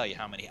want to tell you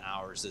how many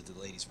hours that the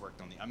ladies worked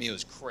on them. It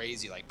was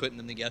crazy, like putting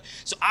them together.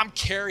 So I'm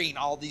carrying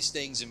all these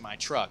things in my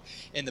truck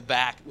in the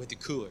back with the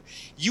cooler.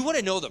 You want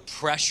to know the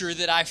pressure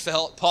that I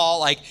felt,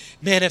 Paul? Like,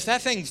 man, if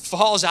that thing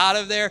falls out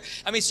of there,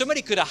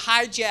 somebody could have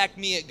hijacked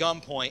me at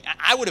gunpoint.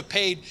 I would have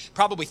paid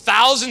probably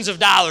thousands of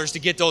dollars to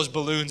get those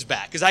balloons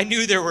back, because I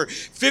knew there were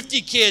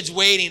 50 kids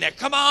waiting to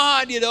come on.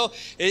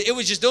 It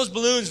was just, those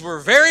balloons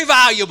were very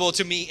valuable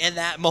to me in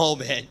that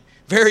moment.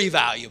 Very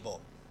valuable.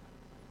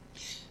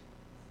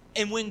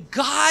 And when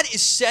God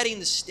is setting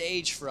the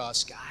stage for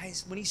us,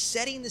 guys, when he's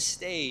setting the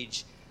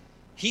stage,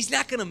 he's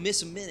not going to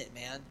miss a minute,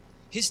 man.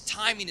 His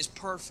timing is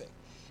perfect.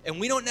 And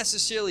we don't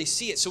necessarily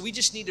see it. So we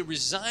just need to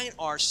resign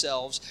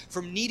ourselves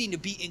from needing to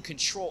be in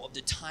control of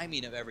the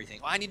timing of everything.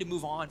 I need to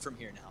move on from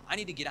here now. I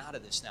need to get out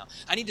of this now.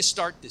 I need to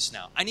start this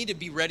now. I need to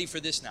be ready for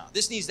this now.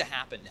 This needs to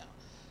happen now.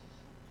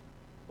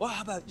 Well,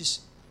 how about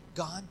just,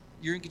 God,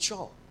 you're in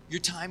control.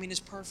 Your timing is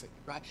perfect,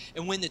 right?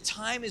 And when the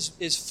time is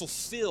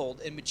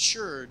fulfilled and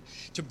matured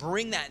to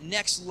bring that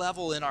next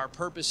level in our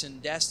purpose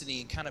and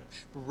destiny and kind of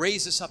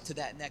raise us up to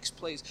that next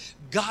place,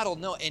 God will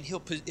know, and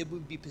it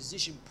would be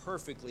positioned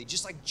perfectly,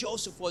 just like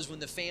Joseph was when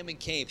the famine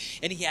came,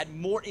 and he had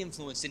more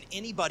influence than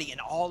anybody in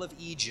all of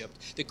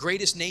Egypt, the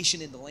greatest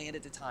nation in the land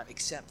at the time,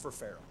 except for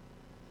Pharaoh.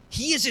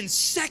 He is in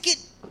second.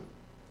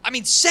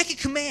 second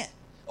command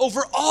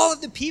over all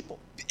of the people.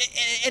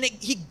 And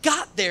he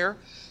got there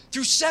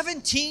through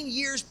 17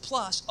 years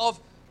plus of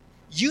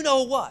you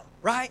know what,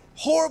 right?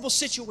 Horrible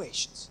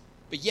situations.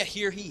 But yet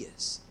here he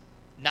is,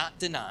 not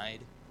denied,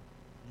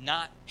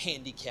 not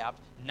handicapped,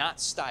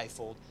 not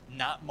stifled,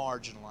 not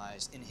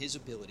marginalized in his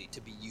ability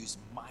to be used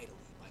mightily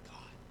by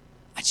God.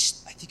 I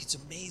think it's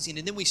amazing.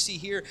 And then we see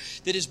here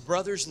that his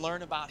brothers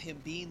learn about him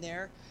being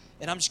there.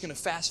 And I'm just going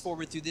to fast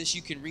forward through this.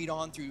 You can read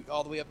on through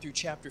all the way up through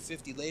chapter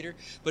 50 later.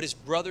 But his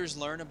brothers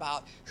learn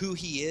about who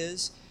he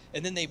is.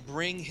 And then they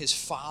bring his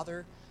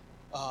father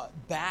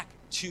back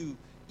to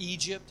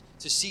Egypt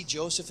to see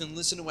Joseph and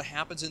listen to what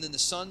happens. And then the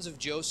sons of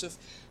Joseph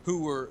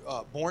who were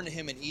born to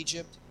him in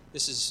Egypt.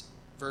 This is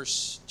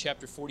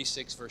chapter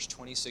 46, verse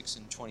 26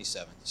 and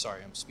 27.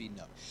 Sorry, I'm speeding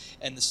up.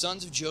 And the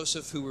sons of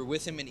Joseph who were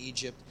with him in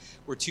Egypt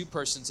were 2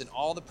 persons, and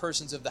all the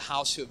persons of the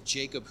house of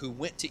Jacob who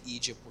went to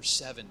Egypt were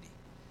 70.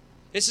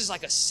 This is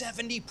like a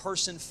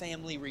 70-person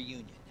family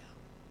reunion now.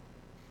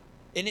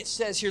 And it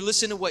says here,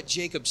 listen to what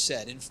Jacob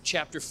said in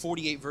chapter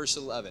 48, verse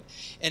 11.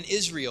 And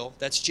Israel,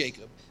 that's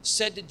Jacob,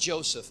 said to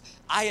Joseph,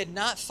 I had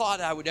not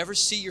thought I would ever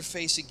see your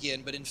face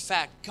again, but in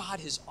fact,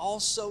 God has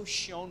also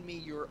shown me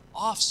your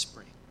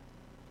offspring.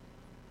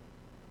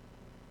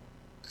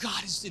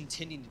 God is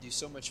intending to do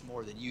so much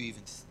more than you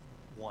even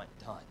want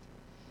done.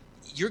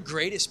 Your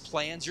greatest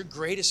plans, your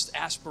greatest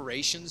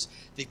aspirations,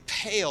 they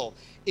pale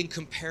in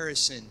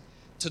comparison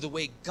to the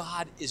way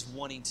God is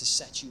wanting to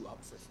set you up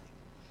for things.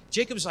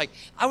 Jacob's like,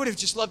 I would have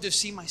just loved to have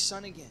seen my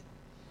son again.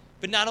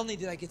 But not only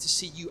did I get to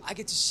see you, I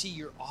get to see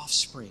your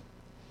offspring.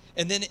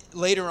 And then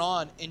later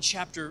on in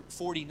chapter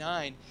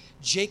 49,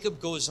 Jacob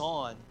goes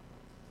on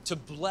to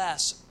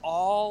bless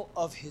all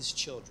of his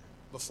children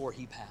before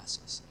he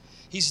passes.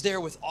 He's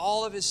there with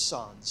all of his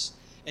sons,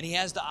 and he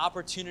has the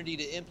opportunity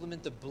to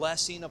implement the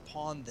blessing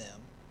upon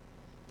them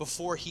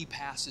before he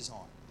passes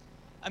on.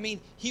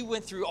 He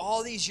went through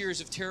all these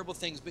years of terrible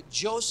things, but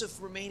Joseph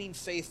remaining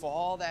faithful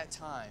all that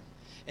time.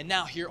 And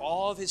now here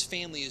all of his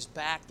family is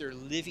back. They're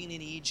living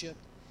in Egypt.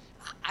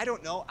 I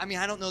don't know. I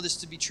don't know this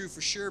to be true for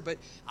sure, but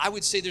I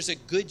would say there's a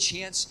good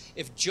chance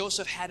if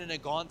Joseph hadn't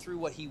have gone through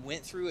what he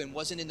went through and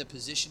wasn't in the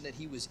position that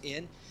he was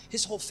in,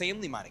 his whole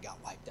family might have got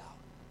wiped out.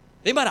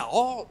 They might have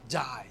all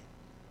died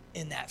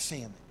in that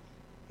famine.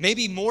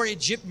 Maybe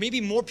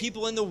more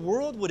people in the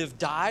world would have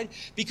died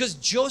because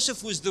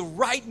Joseph was the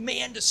right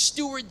man to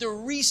steward the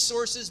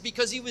resources,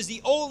 because he was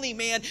the only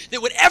man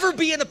that would ever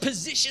be in a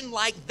position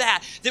like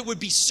that would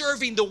be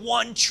serving the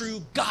one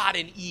true God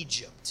in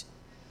Egypt.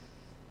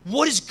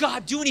 What is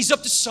God doing? He's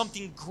up to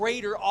something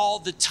greater all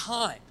the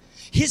time.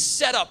 His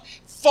setup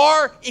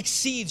far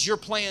exceeds your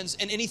plans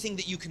and anything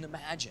that you can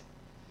imagine.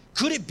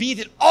 Could it be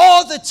that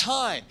all the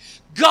time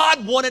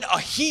God wanted a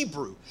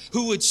Hebrew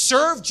who would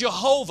serve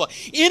Jehovah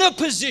in a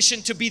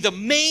position to be the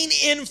main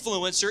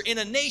influencer in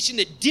a nation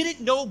that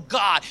didn't know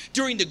God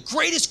during the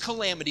greatest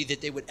calamity that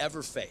they would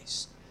ever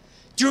face,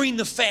 during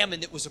the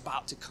famine that was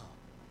about to come?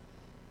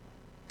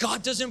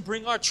 God doesn't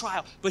bring our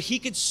trial, but he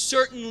could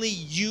certainly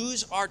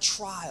use our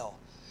trial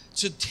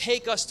to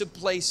take us to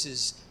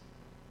places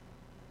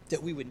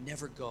that we would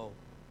never go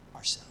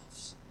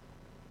ourselves.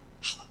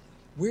 Hallelujah.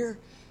 Where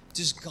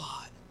does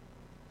God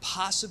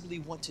possibly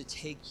want to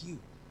take you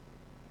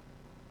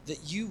that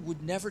you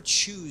would never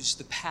choose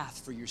the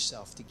path for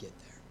yourself to get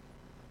there?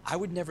 I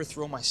would never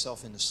throw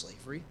myself into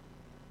slavery.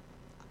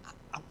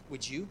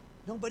 Would you?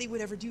 Nobody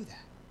would ever do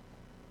that.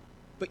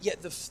 But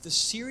yet the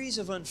series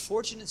of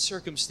unfortunate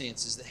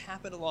circumstances that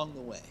happen along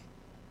the way,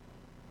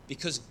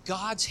 because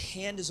God's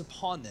hand is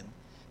upon them,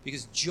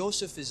 because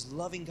Joseph is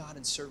loving God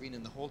and serving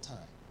him the whole time,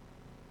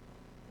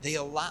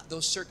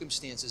 those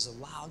circumstances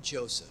allow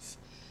Joseph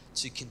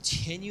to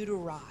continue to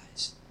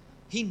rise.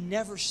 He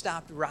never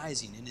stopped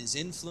rising in his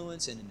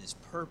influence and in his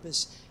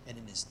purpose and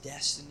in his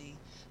destiny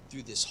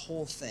through this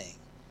whole thing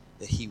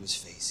that he was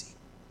facing.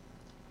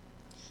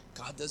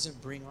 God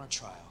doesn't bring our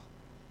trial,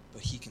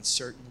 but he can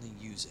certainly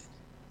use it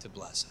to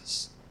bless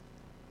us.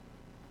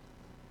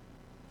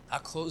 I'll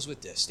close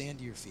with this. Stand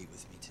to your feet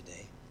with me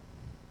today.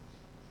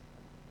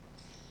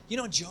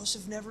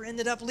 Joseph never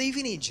ended up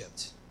leaving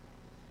Egypt.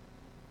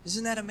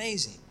 Isn't that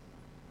amazing?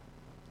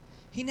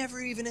 He never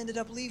even ended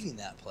up leaving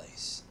that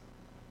place.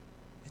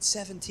 At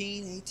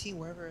 17, 18,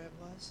 wherever it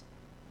was,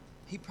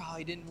 he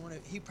probably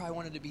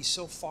wanted to be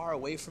so far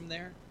away from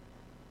there,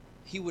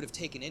 he would have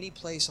taken any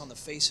place on the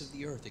face of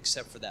the earth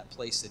except for that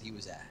place that he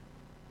was at.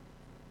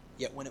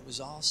 Yet when it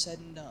was all said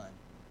and done,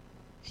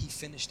 he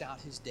finished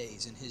out his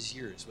days and his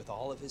years with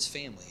all of his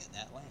family in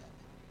that land.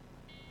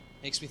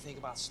 Makes me think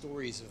about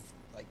stories of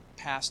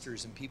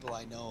pastors and people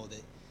I know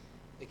that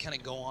they kind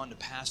of go on to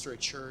pastor a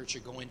church or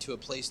go into a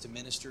place to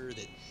minister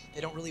that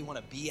they don't really want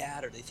to be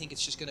at, or they think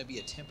it's just going to be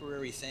a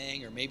temporary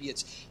thing, or maybe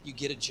it's you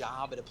get a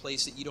job at a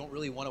place that you don't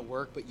really want to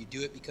work, but you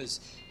do it because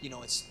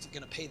it's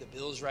going to pay the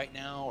bills right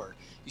now, or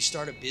you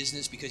start a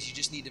business because you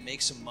just need to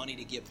make some money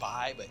to get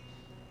by. But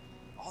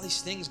all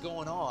these things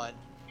going on,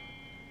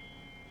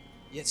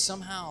 yet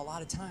somehow a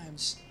lot of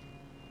times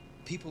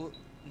people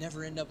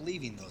never end up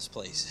leaving those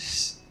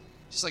places.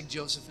 just like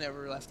Joseph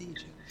never left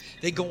Egypt.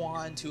 They go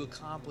on to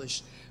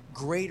accomplish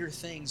greater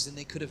things than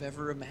they could have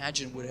ever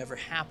imagined would ever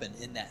happen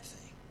in that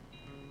thing.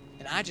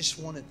 And I just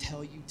want to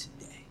tell you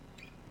today,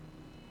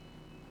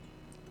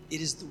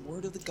 it is the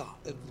word of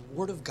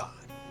God.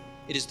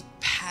 It is the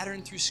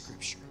pattern through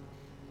Scripture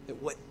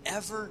that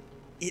whatever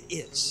it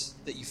is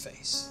that you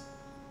face,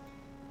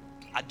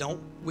 I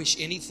don't wish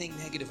anything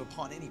negative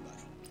upon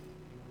anybody.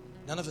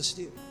 None of us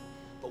do.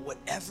 But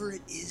whatever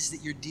it is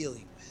that you're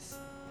dealing with,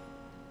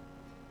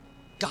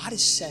 God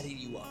is setting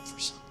you up for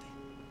something.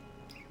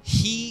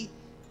 He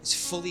is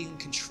fully in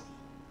control.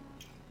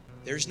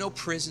 There's no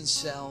prison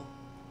cell.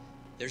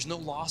 There's no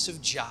loss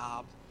of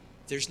job.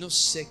 There's no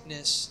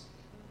sickness.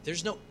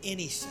 There's no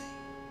anything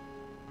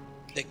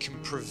that can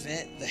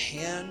prevent the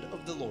hand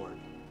of the Lord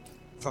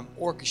from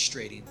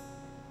orchestrating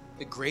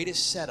the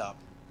greatest setup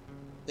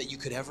that you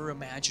could ever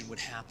imagine would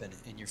happen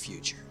in your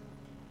future.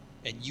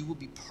 And you will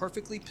be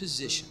perfectly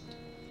positioned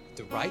at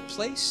the right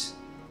place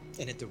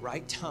and at the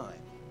right time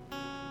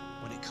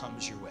when it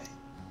comes your way.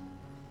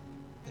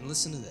 And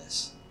listen to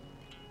this.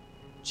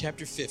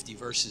 Chapter 50,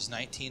 verses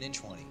 19 and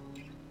 20.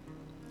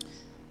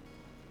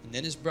 And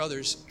then his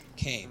brothers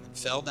came and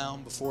fell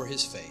down before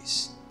his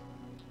face.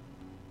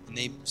 And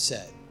they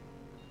said,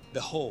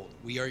 "Behold,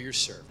 we are your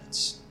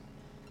servants."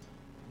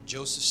 And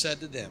Joseph said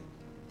to them,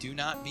 "Do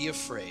not be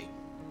afraid,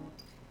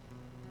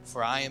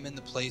 for I am in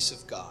the place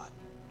of God.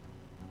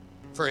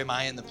 For am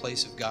I in the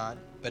place of God?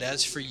 But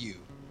as for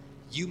you,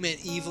 you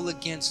meant evil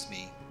against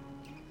me,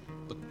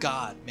 but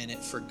God meant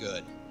it for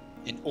good,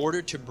 in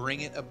order to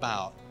bring it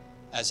about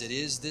as it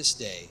is this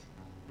day,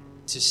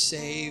 to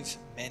save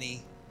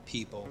many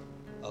people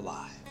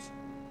alive."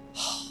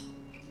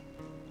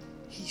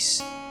 He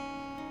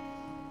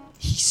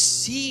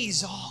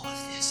sees all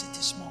of this at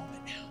this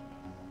moment now.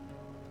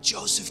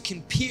 Joseph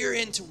can peer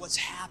into what's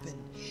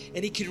happened,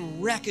 and he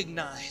can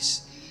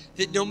recognize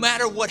that no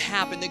matter what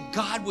happened, that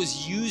God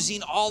was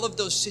using all of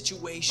those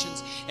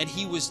situations, and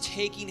he was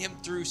taking him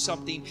through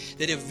something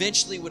that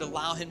eventually would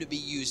allow him to be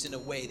used in a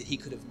way that he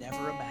could have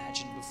never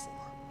imagined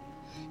before.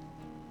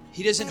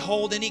 He doesn't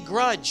hold any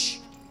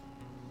grudge.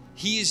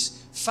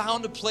 He's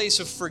found a place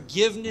of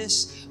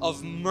forgiveness,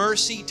 of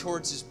mercy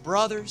towards his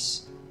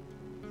brothers.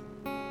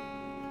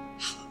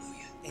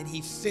 Hallelujah. And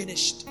he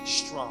finished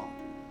strong.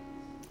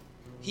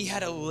 He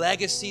had a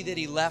legacy that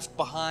he left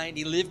behind.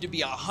 He lived to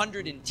be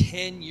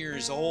 110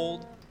 years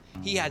old.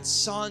 He had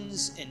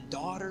sons and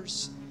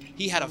daughters.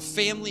 He had a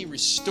family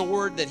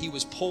restored that he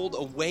was pulled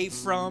away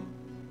from.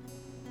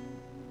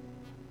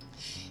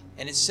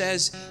 And it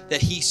says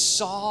that he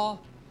saw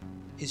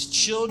his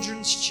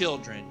children's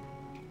children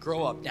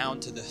grow up down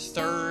to the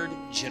third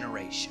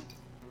generation.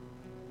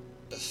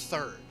 The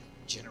third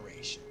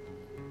generation.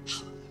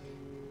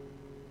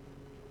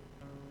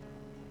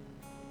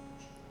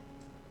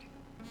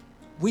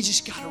 We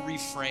just got to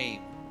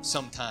reframe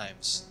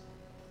sometimes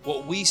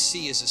what we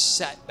see as a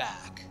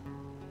setback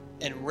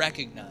and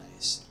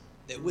recognize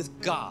that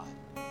with God,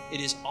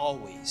 it is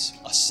always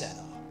a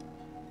setup.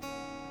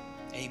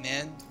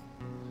 Amen.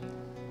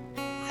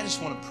 I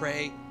just want to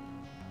pray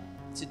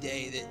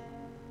today that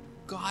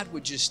God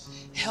would just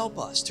help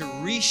us to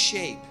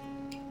reshape,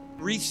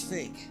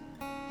 rethink,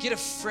 get a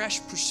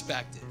fresh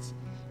perspective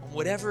on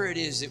whatever it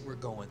is that we're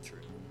going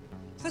through.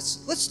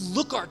 Let's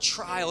look our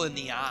trial in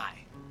the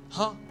eye,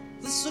 huh?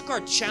 Let's look our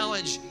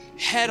challenge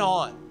head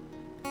on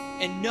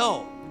and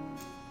know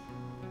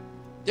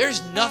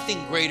there's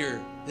nothing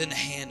greater than the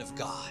hand of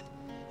God.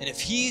 And if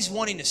he's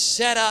wanting to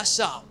set us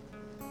up,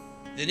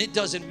 then it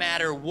doesn't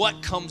matter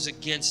what comes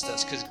against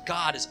us, because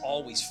God is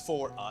always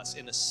for us,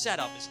 and the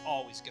setup is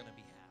always going to be